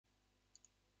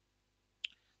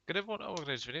Good everyone, welcome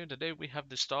to this video. Today we have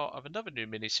the start of another new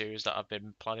mini-series that I've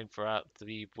been planning throughout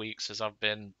the weeks as I've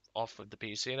been off of the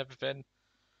PC and everything.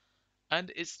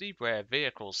 And it's the Rare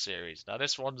Vehicles series. Now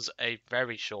this one's a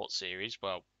very short series,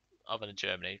 well, other than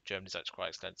Germany. Germany's actually quite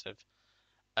extensive.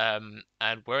 And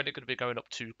we're only going to be going up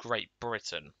to Great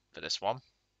Britain for this one.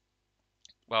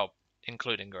 Well,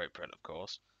 including Great Britain, of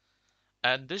course.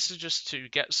 And this is just to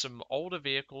get some older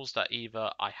vehicles that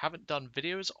either I haven't done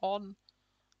videos on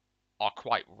are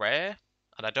quite rare.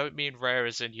 And I don't mean rare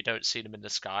as in you don't see them in the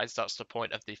skies. That's the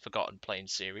point of the Forgotten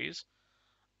Planes series,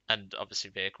 and obviously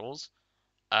vehicles.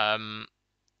 Um,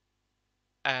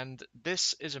 and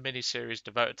this is a mini series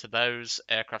devoted to those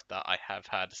aircraft that I have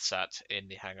had sat in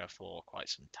the hangar for quite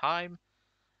some time.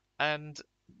 And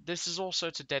this is also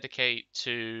to dedicate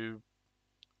to,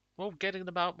 well, getting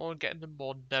them out more and getting them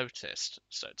more noticed,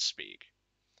 so to speak.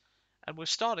 And we're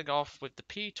starting off with the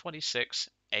P-26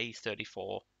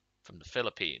 A-34 from the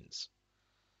Philippines.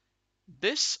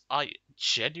 This, I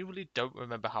genuinely don't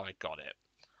remember how I got it.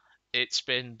 It's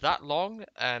been that long,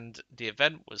 and the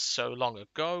event was so long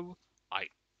ago, I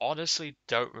honestly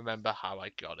don't remember how I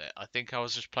got it. I think I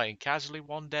was just playing casually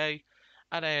one day,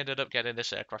 and I ended up getting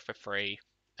this aircraft for free,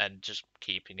 and just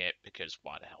keeping it because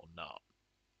why the hell not?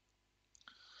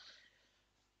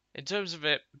 In terms of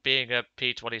it being a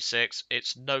P-26,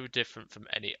 it's no different from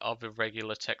any other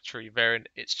regular Tech Tree variant.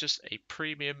 It's just a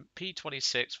premium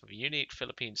P-26 with a unique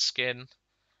Philippine skin,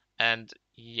 and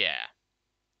yeah,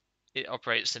 it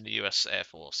operates in the US Air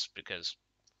Force because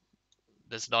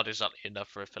there's not exactly enough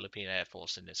for a Philippine Air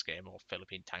Force in this game or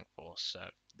Philippine Tank Force, so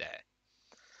there.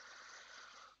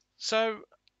 So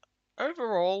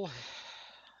overall,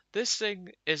 this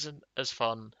thing isn't as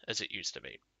fun as it used to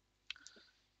be.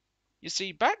 You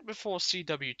see, back before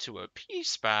CW2OP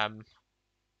spam,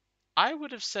 I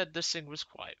would have said this thing was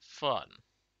quite fun.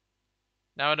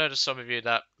 Now I know to some of you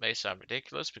that may sound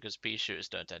ridiculous because pea shooters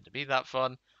don't tend to be that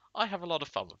fun. I have a lot of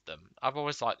fun with them. I've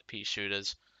always liked the pea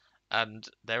shooters, and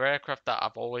they're aircraft that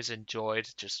I've always enjoyed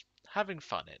just having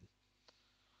fun in.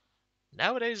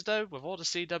 Nowadays, though, with all the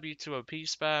CW2OP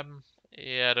spam,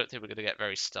 yeah, I don't think we're going to get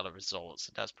very stellar results,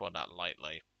 and that's putting that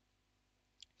lightly.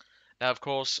 Now, of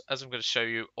course, as I'm going to show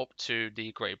you up to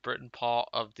the Great Britain part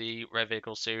of the Rare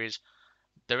Vehicle series,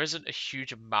 there isn't a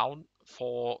huge amount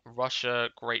for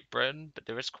Russia, Great Britain, but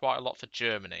there is quite a lot for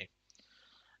Germany.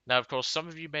 Now, of course, some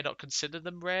of you may not consider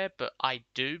them rare, but I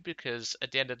do because at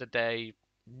the end of the day,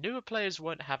 newer players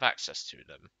won't have access to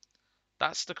them.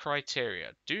 That's the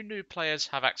criteria. Do new players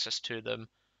have access to them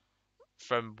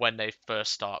from when they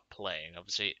first start playing,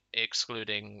 obviously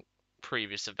excluding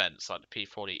previous events like the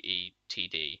P40E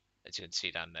TD, as you can see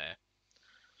down there.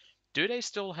 Do they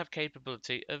still have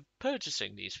capability of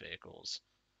purchasing these vehicles?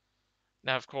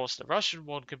 Now, of course, the Russian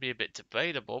one can be a bit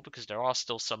debatable because there are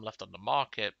still some left on the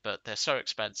market, but they're so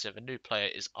expensive a new player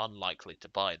is unlikely to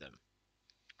buy them.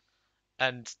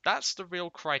 And that's the real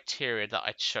criteria that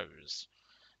I chose.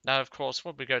 Now, of course,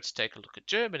 when we go to take a look at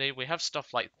Germany, we have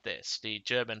stuff like this, the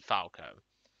German Falco.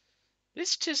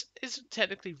 This just isn't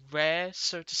technically rare,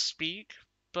 so to speak,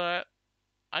 but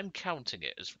I'm counting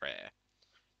it as rare.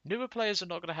 Newer players are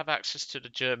not going to have access to the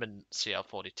German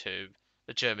CL42,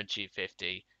 the German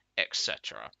G50,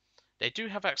 etc. They do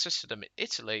have access to them in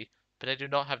Italy, but they do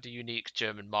not have the unique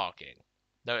German marking.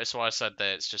 Notice why I said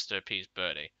that it's just to appease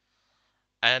Birdie.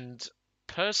 And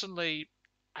personally,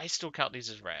 I still count these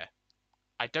as rare.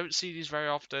 I don't see these very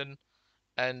often,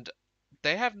 and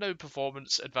they have no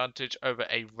performance advantage over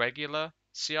a regular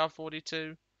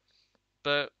CR42,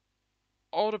 but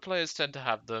older players tend to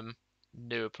have them,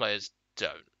 newer players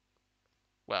don't.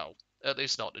 Well, at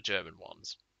least not the German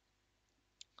ones.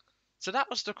 So that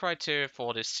was the criteria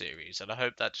for this series, and I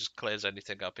hope that just clears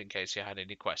anything up in case you had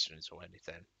any questions or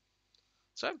anything.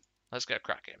 So, let's get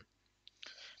cracking.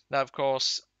 Now, of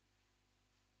course,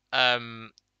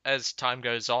 um, as time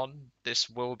goes on, this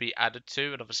will be added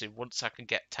to, and obviously once I can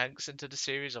get tanks into the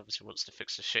series, obviously once to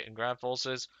fix the shit in ground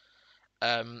forces,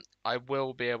 I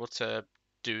will be able to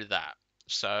do that.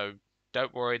 So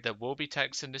don't worry, there will be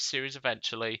tanks in this series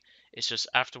eventually. It's just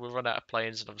after we run out of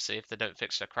planes, and obviously if they don't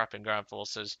fix their crap in ground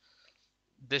forces,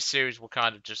 this series will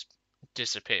kind of just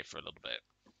disappear for a little bit.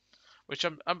 Which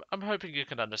I'm hoping you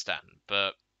can understand.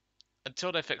 But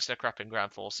until they fix their crap in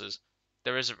ground forces,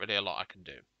 there isn't really a lot I can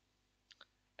do.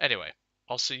 Anyway,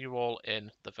 I'll see you all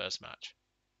in the first match.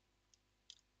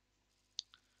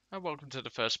 And welcome to the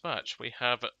first match. We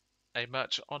have a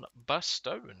match on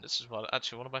Bastogne. This is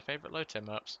actually one of my favourite low tier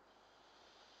maps.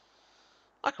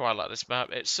 I quite like this map.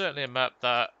 It's certainly a map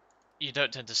that you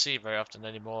don't tend to see very often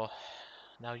anymore.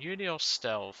 Now, Uni or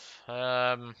Stealth?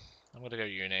 I'm going to go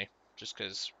Uni, just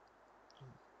because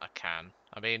I can.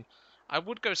 I mean, I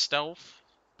would go stealth,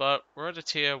 but we're at a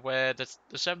tier where the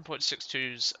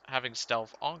 7.62s having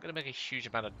stealth aren't going to make a huge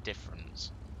amount of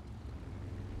difference.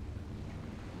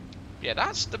 Yeah,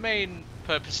 that's the main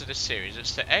purpose of this series.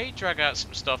 It's to A, drag out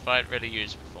some stuff I haven't really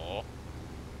used before,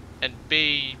 and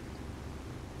B,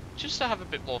 just to have a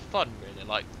bit more fun, really,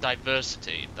 like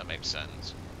diversity, if that makes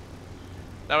sense.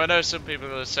 Now, I know some people are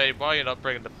going to say, why are you not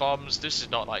bringing the bombs? This is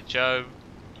not like Joe.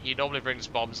 He normally brings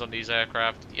bombs on these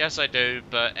aircraft. Yes, I do,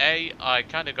 but A, I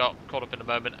kind of got caught up in the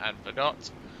moment and forgot,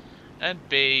 and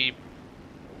B,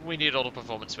 we need all the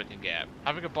performance we can get.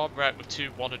 Having a bomb rack with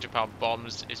two 100-pound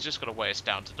bombs is just going to weigh us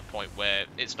down to the point where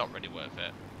it's not really worth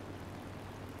it.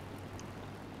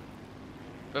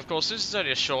 But of course, this is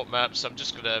only a short map, so I'm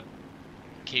just going to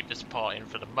keep this part in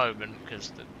for the moment,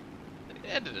 because at the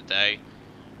end of the day,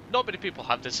 not many people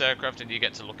have this aircraft and you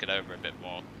get to look it over a bit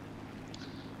more.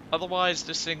 Otherwise,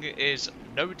 this thing is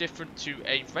no different to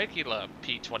a regular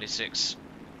P-26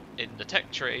 in the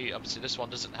tech tree. Obviously, this one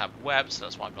doesn't have web, so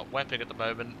that's why I'm not webbing at the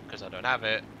moment, because I don't have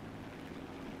it.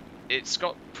 It's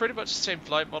got pretty much the same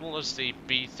flight model as the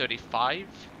B-35,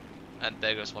 and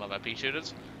there goes one of our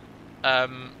P-shooters.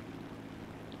 And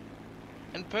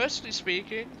personally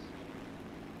speaking,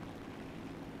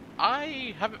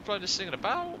 I haven't flown this thing in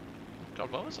about...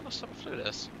 God, when was the last time I flew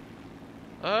this?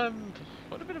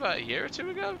 Would have been about a year or two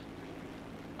ago?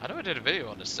 I know I did a video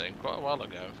on this thing quite a while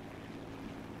ago.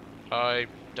 I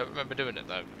don't remember doing it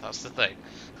though, that's the thing.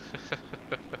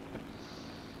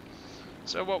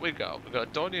 So what we got? We've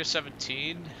got Dornier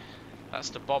 17, that's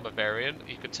the bomber variant.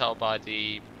 You can tell by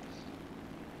the...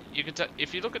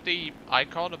 if you look at the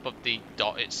icon above the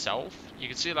dot itself, you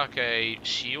can see like a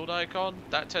shield icon.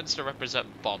 That tends to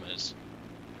represent bombers.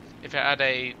 If it had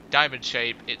a diamond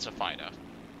shape, it's a fighter.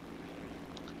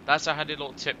 That's a handy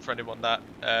little tip for anyone that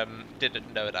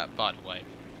didn't know that, by the way.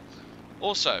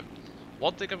 Also,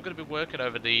 one thing I'm going to be working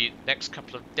over the next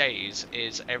couple of days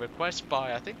is a request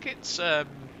by, I think it's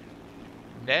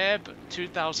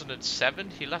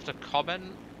Neb2007. He left a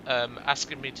comment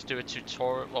asking me to do a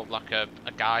tutorial, well, like a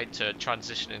guide to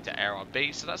transitioning to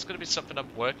ARB, so that's going to be something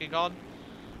I'm working on.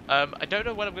 I don't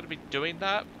know when I'm going to be doing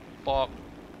that, but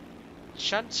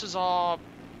chances are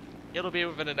it'll be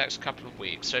within the next couple of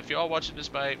weeks. So if you are watching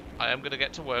this, mate, I am going to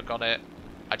get to work on it.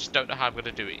 I just don't know how I'm going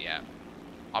to do it yet.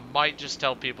 I might just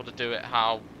tell people to do it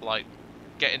how, like,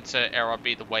 get into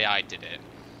ARB the way I did it.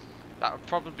 That would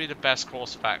probably be the best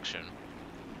course of action.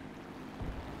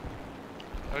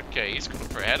 Okay, he's coming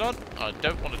for a head-on. I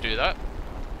don't want to do that.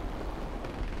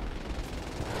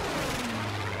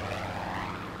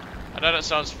 I know that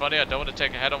sounds funny, I don't want to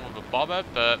take a head-on with a bomber,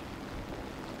 but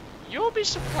you'll be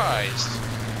surprised.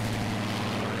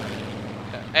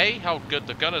 A, how good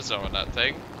the gunners are on that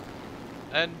thing,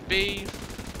 and B,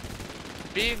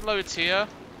 being low tier.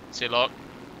 See, look,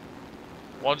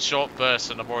 one short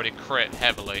burst and I'm already crit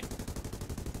heavily.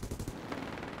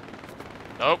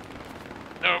 Nope,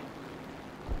 nope.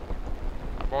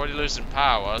 I'm already losing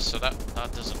power, so that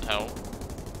doesn't help.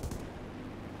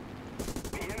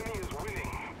 The enemy is winning.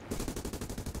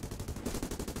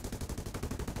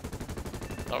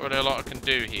 Not really a lot I can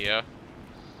do here.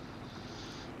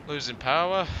 Losing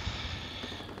power.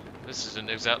 This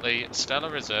isn't exactly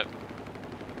stellar, is it?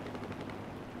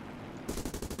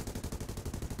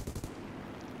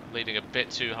 I'm leading a bit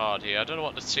too hard here. I don't know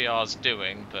what the TR's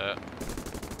doing, but...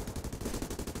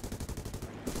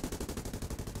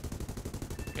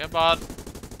 Come on.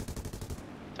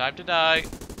 Time to die.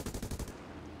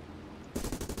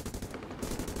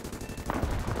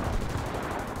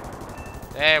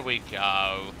 There we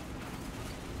go.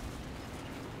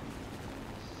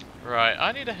 Right,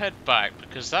 I need to head back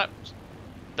because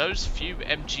those few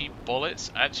MG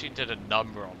bullets actually did a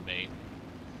number on me.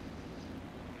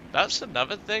 That's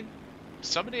another thing.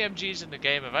 Some of the MGs in the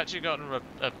game have actually gotten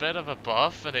a bit of a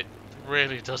buff, and it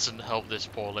really doesn't help this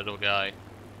poor little guy.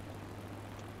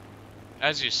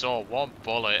 As you saw, one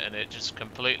bullet and it just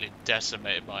completely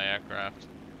decimated my aircraft.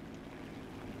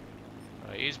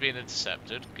 Right, he's been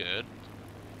intercepted, good.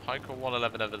 Hiker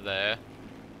 111 over there.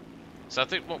 So I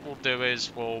think what we'll do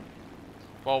is well,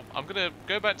 I'm going to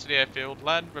go back to the airfield,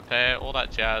 land, repair, all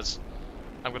that jazz.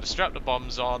 I'm going to strap the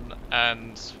bombs on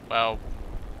and, well,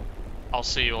 I'll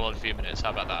see you all in a few minutes. How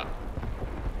about that?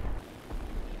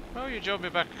 Well, you joined me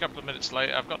back a couple of minutes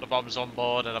later. I've got the bombs on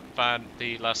board and I've found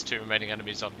the last two remaining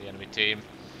enemies on the enemy team.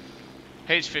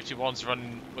 H-51's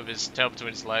running with his tail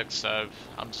between his legs, so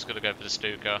I'm just going to go for the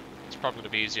Stuka. It's probably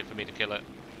going to be easier for me to kill it.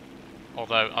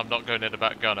 Although, I'm not going in the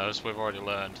back gunner, as we've already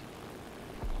learned.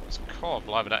 It's cool,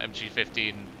 blimey, that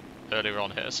MG-15 earlier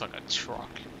on hit us like a truck.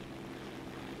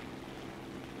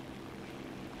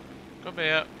 come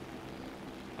here.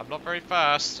 I'm not very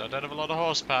fast. I don't have a lot of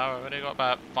horsepower. I've only got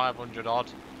about 500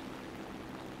 odd.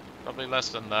 Probably less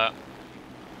than that.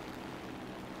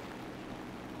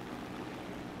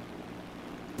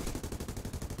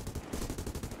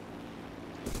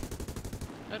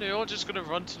 Are they all just gonna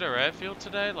run to their airfield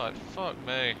today? Like, fuck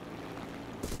me.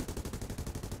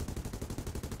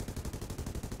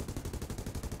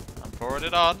 I'm pouring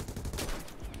it on.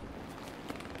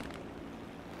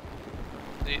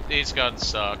 These guns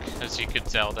suck, as you can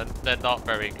tell. They're not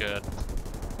very good.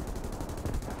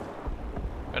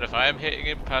 But if I am hitting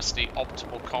him past the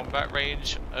optimal combat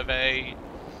range of a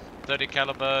 30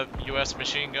 caliber US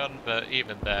machine gun, but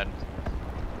even then,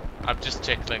 I'm just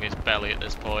tickling his belly at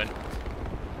this point.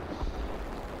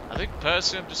 I think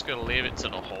personally I'm just going to leave it to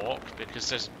the Hawk, because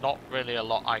there's not really a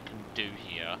lot I can do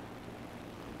here.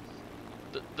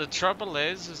 The trouble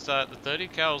is that the 30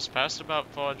 cals past about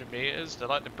 400 meters, they're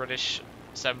like the British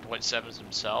 7.7s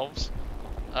themselves.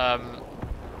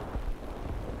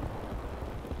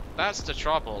 That's the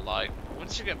trouble, like,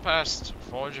 once you get past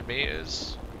 400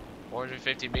 meters,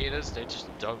 450 meters, they just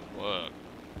don't work.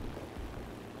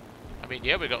 I mean,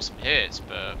 yeah, we got some hits,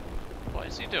 but what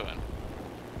is he doing?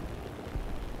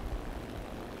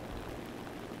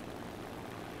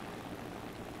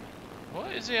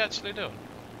 What is he actually doing?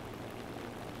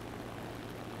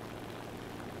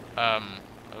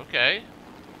 Okay.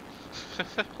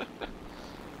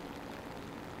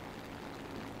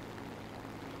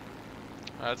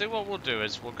 I think what we'll do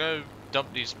is we'll go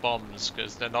dump these bombs,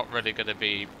 because they're not really going to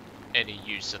be any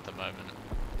use at the moment.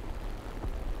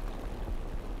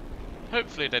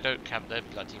 Hopefully they don't camp their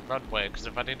bloody runway, because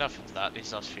I've had enough of that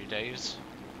these last few days.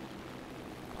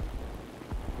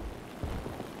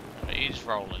 He's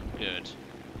rolling good.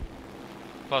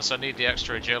 Plus I need the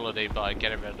extra agility by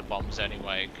getting rid of the bombs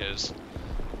anyway, because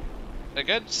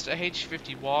against a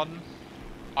H-51,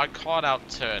 I can't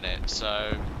outturn it,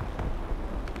 so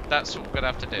that's what we're going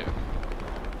to have to do.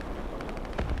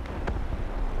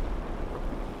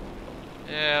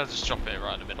 Yeah, I'll just drop it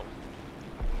right in the middle.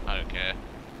 I don't care.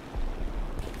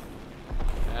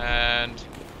 And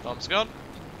bomb's gone.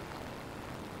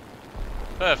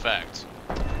 Perfect.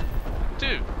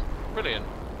 Dude, brilliant.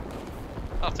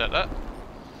 I'll take that.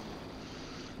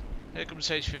 Here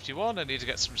comes H-51. I need to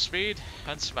get some speed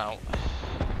and some out.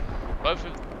 Both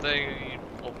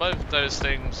those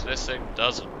things this thing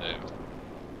doesn't do.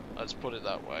 Let's put it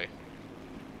that way.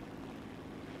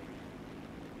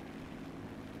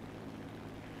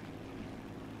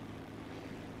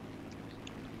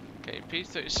 Okay,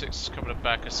 P-26 is coming to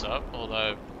back us up,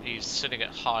 although he's sitting at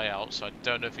high out, so I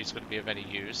don't know if he's going to be of any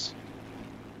use.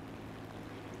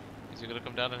 Is he going to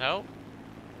come down and help?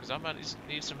 Because I might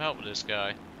need some help with this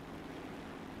guy.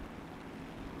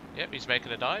 Yep, he's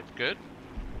making a dive. Good.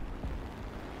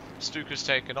 Stuka's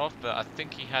taken off, but I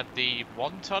think he had the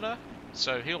 1-tonner,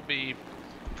 so he'll be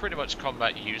pretty much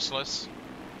combat useless.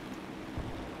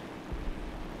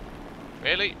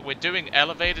 Really? We're doing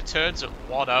elevator turns at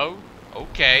 1-0?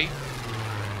 Okay.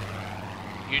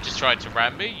 You just tried to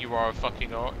ram me? You are a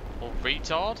fucking old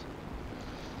retard?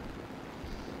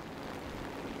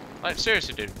 Like,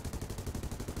 seriously, dude.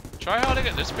 Try harding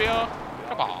at this BR?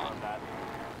 Come on.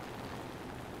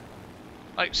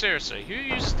 Like, seriously, who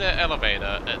used the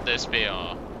elevator at this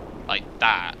BR? Like,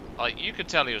 that. Like, you could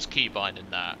tell he was keybinding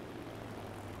that.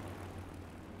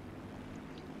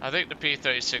 I think the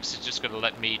P-36 is just going to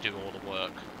let me do all the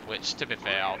work, which, to be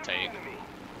fair, I'll take.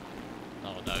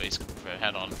 Oh no, he's coming for a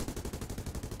head-on.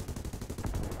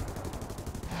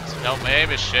 Help me aim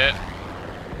his shit.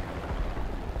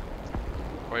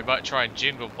 Or he might try and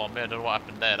jingle bomb me. I don't know what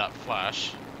happened there, that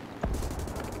flash.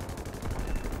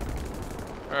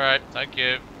 Alright, thank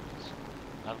you.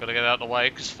 I'm gonna get out of the way,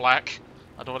 because flak.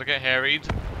 I don't want to get harried.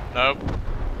 Nope.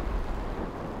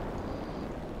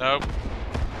 Nope.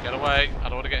 Get away. I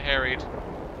don't want to get harried.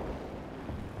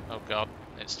 Oh god.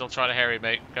 It's still trying to harry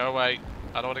me. Go away.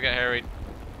 I don't want to get harried.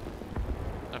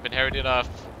 I've been harried enough.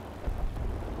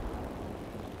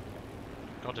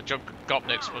 God, the junk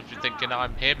Gopniks must be thinking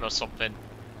I'm him or something.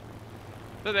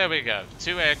 But there we go.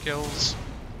 2 air kills,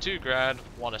 2 grand,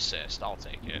 1 assist. I'll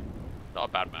take it. Not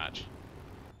a bad match.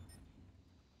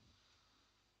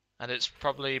 And it's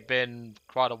probably been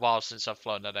quite a while since I've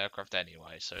flown that aircraft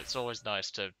anyway, so it's always nice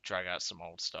to drag out some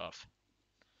old stuff.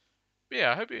 But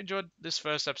yeah, I hope you enjoyed this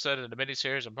first episode of the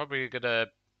miniseries. I'm probably gonna,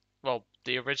 well,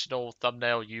 the original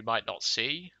thumbnail you might not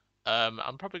see.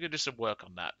 I'm probably gonna do some work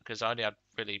on that because I only had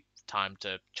really time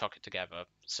to chuck it together.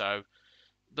 So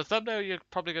the thumbnail you're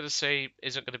probably gonna see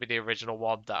isn't gonna be the original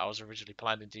one that I was originally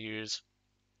planning to use.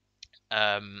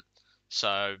 Um,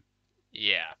 so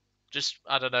yeah. Just,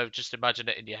 I don't know, just imagine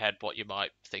it in your head what you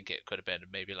might think it could have been,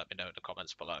 and maybe let me know in the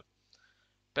comments below.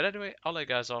 But anyway, I'll let you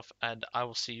guys off, and I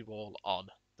will see you all on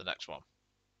the next one.